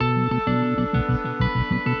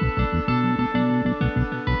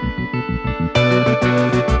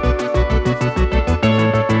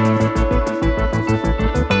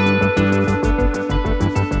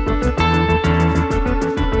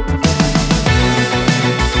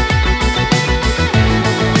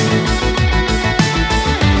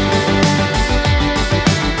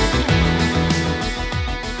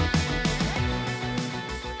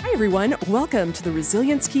everyone. Welcome to the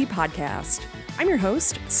Resilience Key podcast. I'm your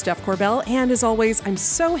host, Steph Corbell, and as always, I'm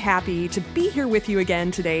so happy to be here with you again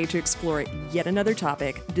today to explore yet another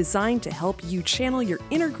topic designed to help you channel your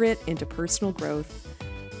inner grit into personal growth.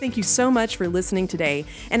 Thank you so much for listening today,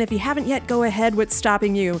 and if you haven't yet, go ahead. What's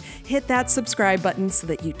stopping you? Hit that subscribe button so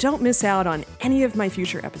that you don't miss out on any of my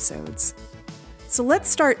future episodes. So let's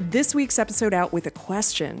start this week's episode out with a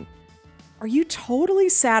question. Are you totally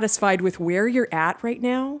satisfied with where you're at right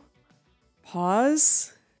now?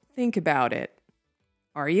 Pause. Think about it.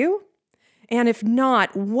 Are you? And if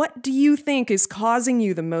not, what do you think is causing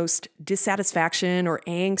you the most dissatisfaction or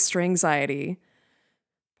angst or anxiety?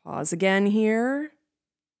 Pause again here.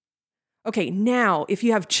 Okay, now, if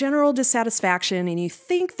you have general dissatisfaction and you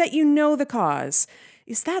think that you know the cause,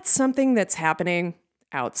 is that something that's happening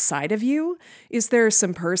outside of you? Is there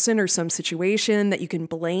some person or some situation that you can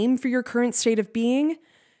blame for your current state of being?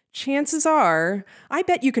 Chances are, I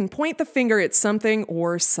bet you can point the finger at something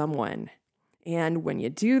or someone. And when you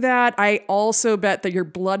do that, I also bet that your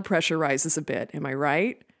blood pressure rises a bit. Am I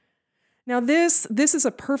right? Now, this is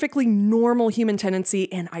a perfectly normal human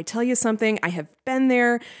tendency, and I tell you something, I have been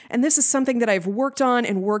there, and this is something that I've worked on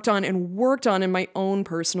and worked on and worked on in my own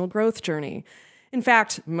personal growth journey. In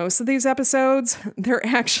fact, most of these episodes, they're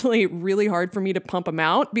actually really hard for me to pump them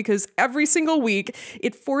out because every single week,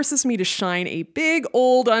 it forces me to shine a big,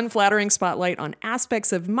 old, unflattering spotlight on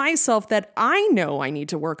aspects of myself that I know I need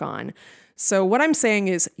to work on. So what I'm saying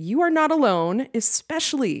is you are not alone,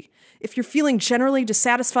 especially if you're feeling generally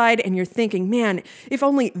dissatisfied and you're thinking, man, if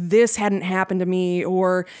only this hadn't happened to me,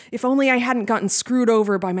 or if only I hadn't gotten screwed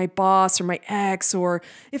over by my boss or my ex, or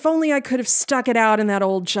if only I could have stuck it out in that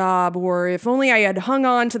old job, or if only I had hung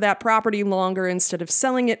on to that property longer instead of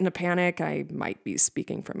selling it in a panic. I might be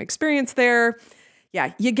speaking from experience there.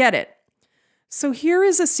 Yeah, you get it. So here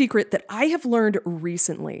is a secret that I have learned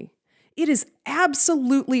recently. It is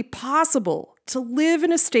absolutely possible to live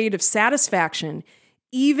in a state of satisfaction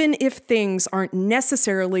even if things aren't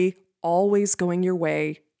necessarily always going your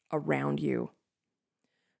way around you.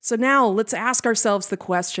 So now let's ask ourselves the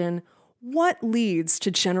question, what leads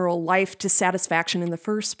to general life dissatisfaction in the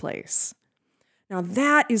first place? Now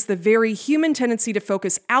that is the very human tendency to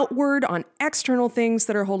focus outward on external things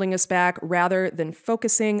that are holding us back rather than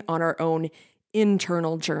focusing on our own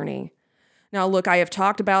internal journey. Now, look, I have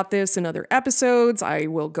talked about this in other episodes. I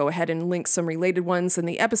will go ahead and link some related ones in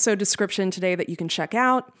the episode description today that you can check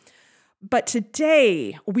out. But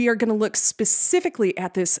today, we are going to look specifically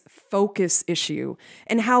at this focus issue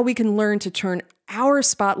and how we can learn to turn our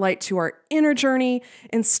spotlight to our inner journey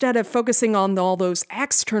instead of focusing on all those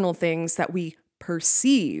external things that we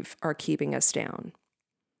perceive are keeping us down.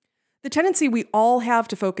 The tendency we all have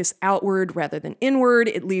to focus outward rather than inward,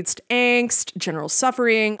 it leads to angst, general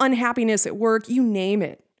suffering, unhappiness at work, you name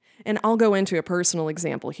it. And I'll go into a personal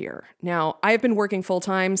example here. Now, I've been working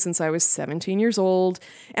full-time since I was 17 years old,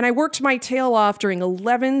 and I worked my tail off during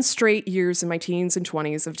 11 straight years in my teens and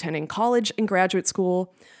 20s of attending college and graduate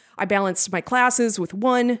school. I balanced my classes with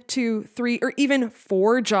 1, 2, 3, or even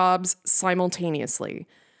 4 jobs simultaneously.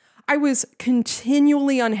 I was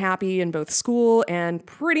continually unhappy in both school and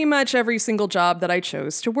pretty much every single job that I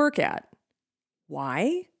chose to work at.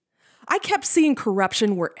 Why? I kept seeing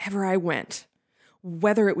corruption wherever I went,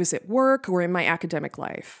 whether it was at work or in my academic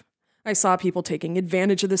life. I saw people taking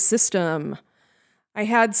advantage of the system. I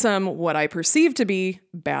had some, what I perceived to be,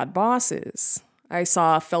 bad bosses. I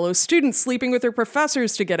saw fellow students sleeping with their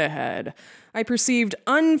professors to get ahead. I perceived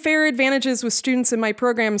unfair advantages with students in my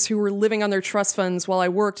programs who were living on their trust funds while I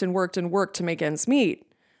worked and worked and worked to make ends meet.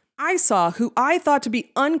 I saw who I thought to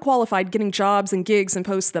be unqualified getting jobs and gigs and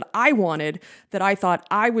posts that I wanted, that I thought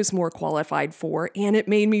I was more qualified for, and it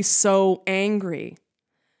made me so angry.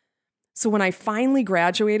 So when I finally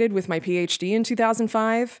graduated with my PhD in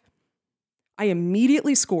 2005, I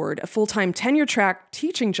immediately scored a full-time tenure-track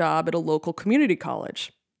teaching job at a local community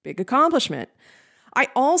college. Big accomplishment. I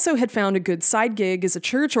also had found a good side gig as a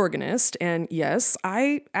church organist, and yes,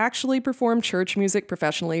 I actually performed church music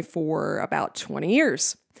professionally for about 20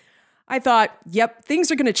 years. I thought, yep,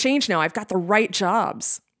 things are going to change now. I've got the right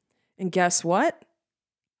jobs. And guess what?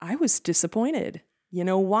 I was disappointed. You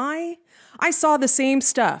know why? I saw the same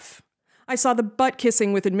stuff. I saw the butt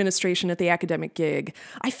kissing with administration at the academic gig.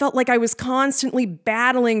 I felt like I was constantly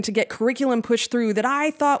battling to get curriculum pushed through that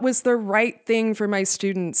I thought was the right thing for my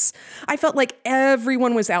students. I felt like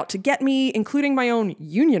everyone was out to get me, including my own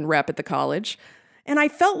union rep at the college. And I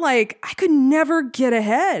felt like I could never get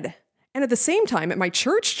ahead. And at the same time, at my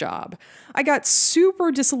church job, I got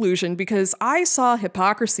super disillusioned because I saw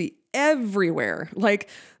hypocrisy everywhere. Like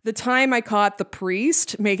the time I caught the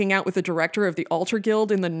priest making out with the director of the altar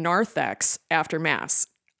guild in the narthex after Mass.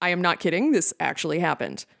 I am not kidding. This actually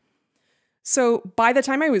happened. So by the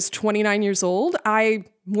time I was 29 years old, I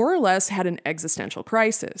more or less had an existential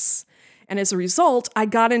crisis. And as a result, I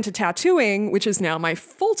got into tattooing, which is now my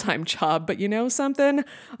full-time job. But you know something?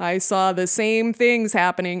 I saw the same things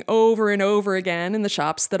happening over and over again in the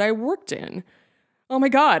shops that I worked in. Oh my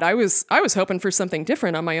God, I was hoping for something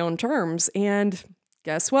different on my own terms, and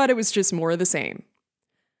guess what? It was just more of the same.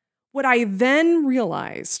 What I then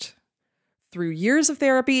realized through years of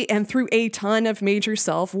therapy and through a ton of major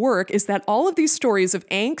self-work is that all of these stories of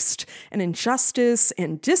angst and injustice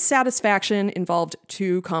and dissatisfaction involved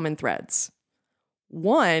two common threads.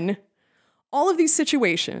 One, all of these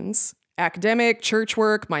situations, academic, church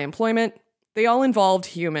work, my employment, they all involved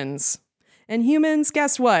humans. And humans,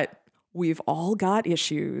 guess what? We've all got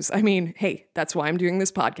issues. I mean, hey, that's why I'm doing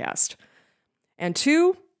this podcast. And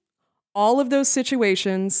two, all of those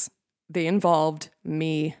situations, they involved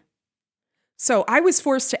me. So I was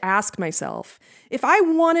forced to ask myself, if I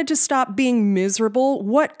wanted to stop being miserable,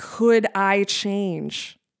 what could I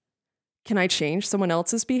change? Can I change someone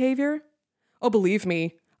else's behavior? Oh, believe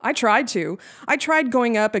me, I tried to. I tried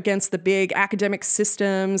going up against the big academic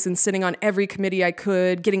systems and sitting on every committee I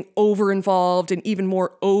could, getting over-involved and even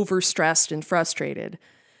more over-stressed and frustrated.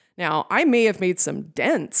 Now, I may have made some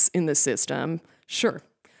dents in the system, sure.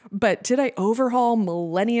 But did I overhaul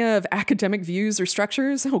millennia of academic views or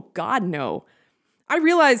structures? Oh, God, no. I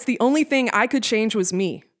realized the only thing I could change was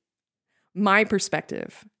me, my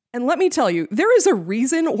perspective. And let me tell you, there is a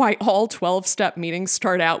reason why all 12-step meetings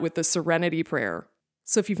start out with the Serenity Prayer.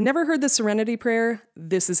 So if you've never heard the Serenity Prayer,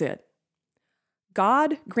 this is it.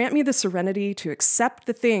 God, grant me the serenity to accept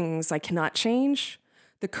the things I cannot change,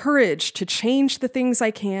 the courage to change the things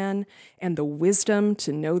I can, and the wisdom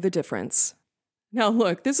to know the difference. Now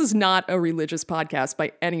look, this is not a religious podcast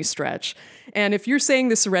by any stretch. And if you're saying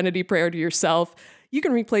the Serenity Prayer to yourself, you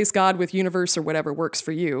can replace God with universe or whatever works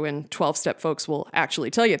for you, and 12-step folks will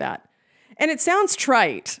actually tell you that. And it sounds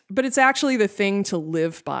trite, but it's actually the thing to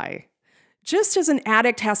live by. Just as an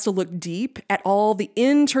addict has to look deep at all the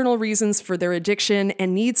internal reasons for their addiction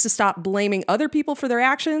and needs to stop blaming other people for their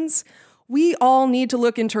actions, we all need to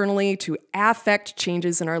look internally to affect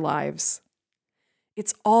changes in our lives.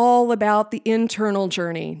 It's all about the internal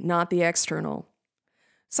journey, not the external.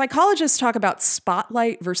 Psychologists talk about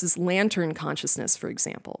spotlight versus lantern consciousness, for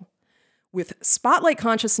example. With spotlight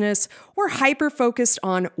consciousness, we're hyper-focused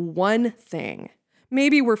on one thing.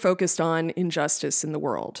 Maybe we're focused on injustice in the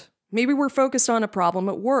world. Maybe we're focused on a problem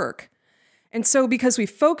at work. And so because we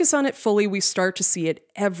focus on it fully, we start to see it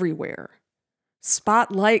everywhere.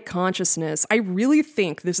 Spotlight consciousness, I really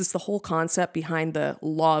think this is the whole concept behind the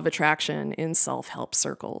law of attraction in self-help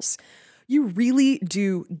circles. You really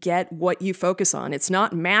do get what you focus on. It's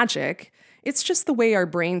not magic. It's just the way our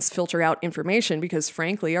brains filter out information because,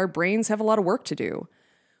 frankly, our brains have a lot of work to do.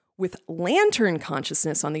 With lantern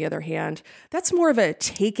consciousness, on the other hand, that's more of a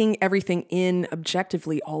taking everything in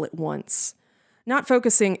objectively all at once, not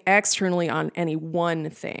focusing externally on any one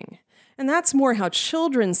thing. And that's more how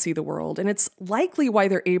children see the world, and it's likely why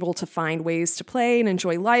they're able to find ways to play and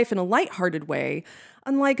enjoy life in a lighthearted way,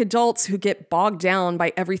 unlike adults who get bogged down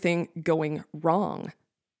by everything going wrong.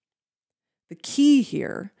 The key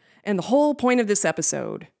here, and the whole point of this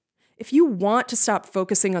episode, if you want to stop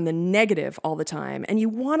focusing on the negative all the time, and you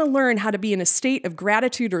want to learn how to be in a state of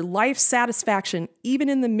gratitude or life satisfaction even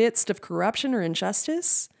in the midst of corruption or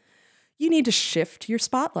injustice, you need to shift your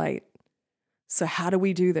spotlight. So how do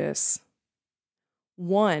we do this?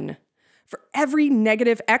 1, for every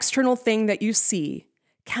negative external thing that you see,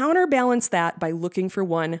 counterbalance that by looking for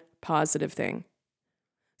one positive thing.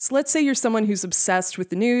 So let's say you're someone who's obsessed with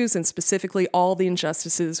the news and specifically all the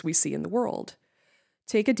injustices we see in the world.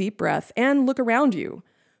 Take a deep breath and look around you.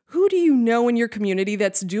 Who do you know in your community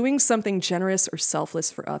that's doing something generous or selfless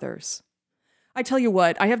for others? I tell you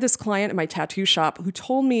what, I have this client at my tattoo shop who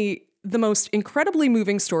told me the most incredibly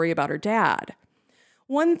moving story about her dad.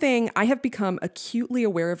 One thing I have become acutely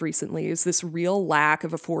aware of recently is this real lack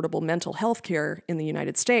of affordable mental health care in the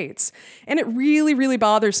United States. And it really, really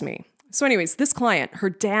bothers me. So anyways, this client, her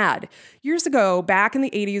dad, years ago, back in the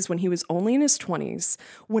 80s when he was only in his 20s,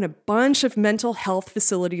 when a bunch of mental health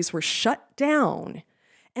facilities were shut down,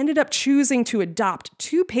 ended up choosing to adopt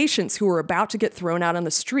 2 patients who were about to get thrown out on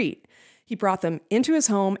the street. He brought them into his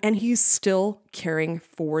home and he's still caring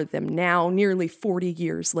for them now, nearly 40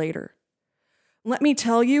 years later. Let me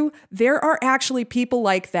tell you, there are actually people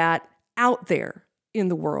like that out there in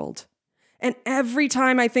the world. And every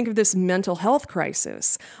time I think of this mental health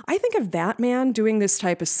crisis, I think of that man doing this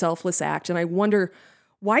type of selfless act, and I wonder,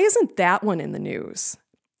 why isn't that one in the news?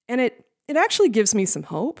 And it actually gives me some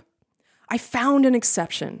hope. I found an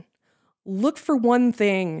exception. Look for one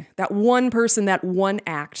thing, that one person, that one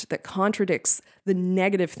act that contradicts the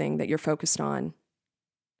negative thing that you're focused on.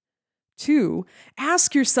 2,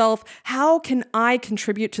 ask yourself, how can I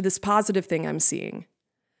contribute to this positive thing I'm seeing?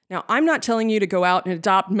 Now, I'm not telling you to go out and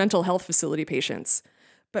adopt mental health facility patients,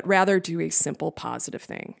 but rather do a simple positive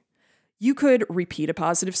thing. You could repeat a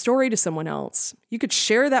positive story to someone else. You could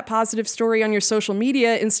share that positive story on your social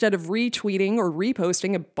media instead of retweeting or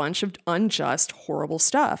reposting a bunch of unjust, horrible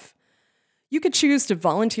stuff. You could choose to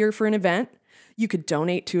volunteer for an event. You could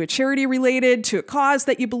donate to a charity related to a cause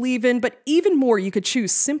that you believe in, but even more, you could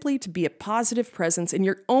choose simply to be a positive presence in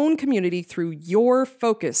your own community through your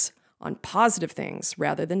focus on positive things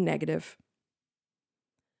rather than negative.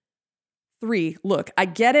 3, look, I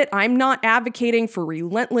get it. I'm not advocating for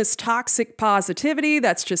relentless toxic positivity.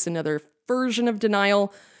 That's just another version of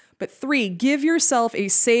denial. But 3, give yourself a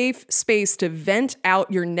safe space to vent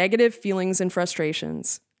out your negative feelings and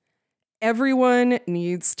frustrations. Everyone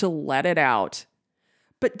needs to let it out.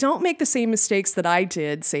 But don't make the same mistakes that I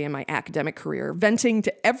did, say, in my academic career, venting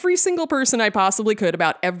to every single person I possibly could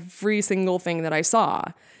about every single thing that I saw.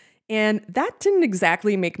 And that didn't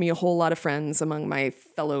exactly make me a whole lot of friends among my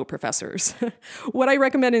fellow professors. What I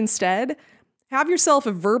recommend instead, have yourself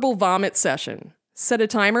a verbal vomit session. Set a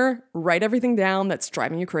timer, write everything down that's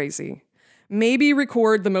driving you crazy. Maybe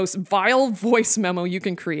record the most vile voice memo you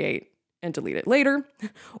can create and delete it later.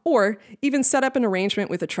 Or even set up an arrangement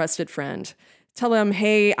with a trusted friend. Tell them,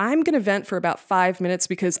 hey, I'm going to vent for about 5 minutes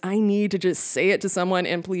because I need to just say it to someone,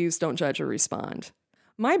 and please don't judge or respond.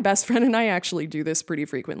 My best friend and I actually do this pretty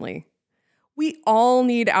frequently. We all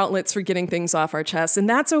need outlets for getting things off our chests, and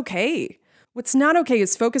that's okay. What's not okay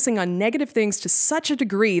is focusing on negative things to such a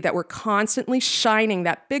degree that we're constantly shining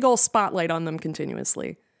that big ol' spotlight on them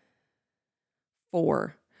continuously.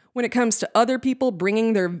 4, when it comes to other people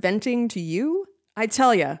bringing their venting to you, I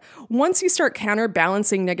tell ya, once you start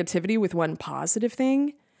counterbalancing negativity with one positive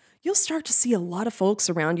thing, you'll start to see a lot of folks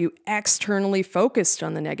around you externally focused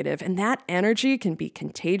on the negative, and that energy can be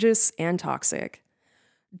contagious and toxic.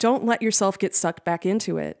 Don't let yourself get sucked back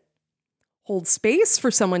into it. Hold space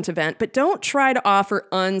for someone to vent, but don't try to offer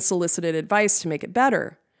unsolicited advice to make it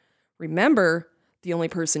better. Remember, the only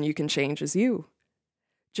person you can change is you.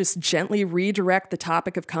 Just gently redirect the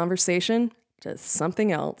topic of conversation to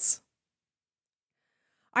something else.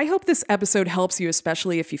 I hope this episode helps you,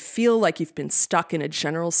 especially if you feel like you've been stuck in a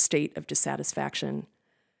general state of dissatisfaction.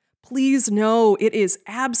 Please know it is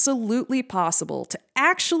absolutely possible to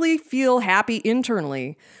actually feel happy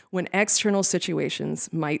internally when external situations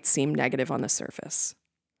might seem negative on the surface.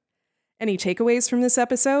 Any takeaways from this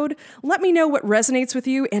episode? Let me know what resonates with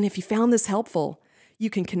you and if you found this helpful. You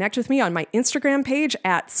can connect with me on my Instagram page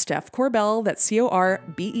at Steph Corbell, that's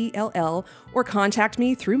Corbell, or contact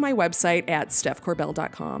me through my website at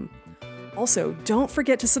stephcorbell.com. Also, don't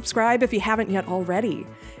forget to subscribe if you haven't yet already.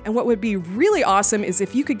 And what would be really awesome is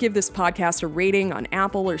if you could give this podcast a rating on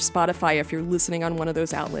Apple or Spotify if you're listening on one of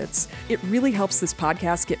those outlets. It really helps this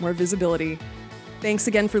podcast get more visibility. Thanks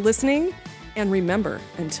again for listening, and remember,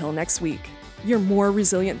 until next week, you're more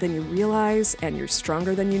resilient than you realize, and you're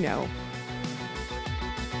stronger than you know.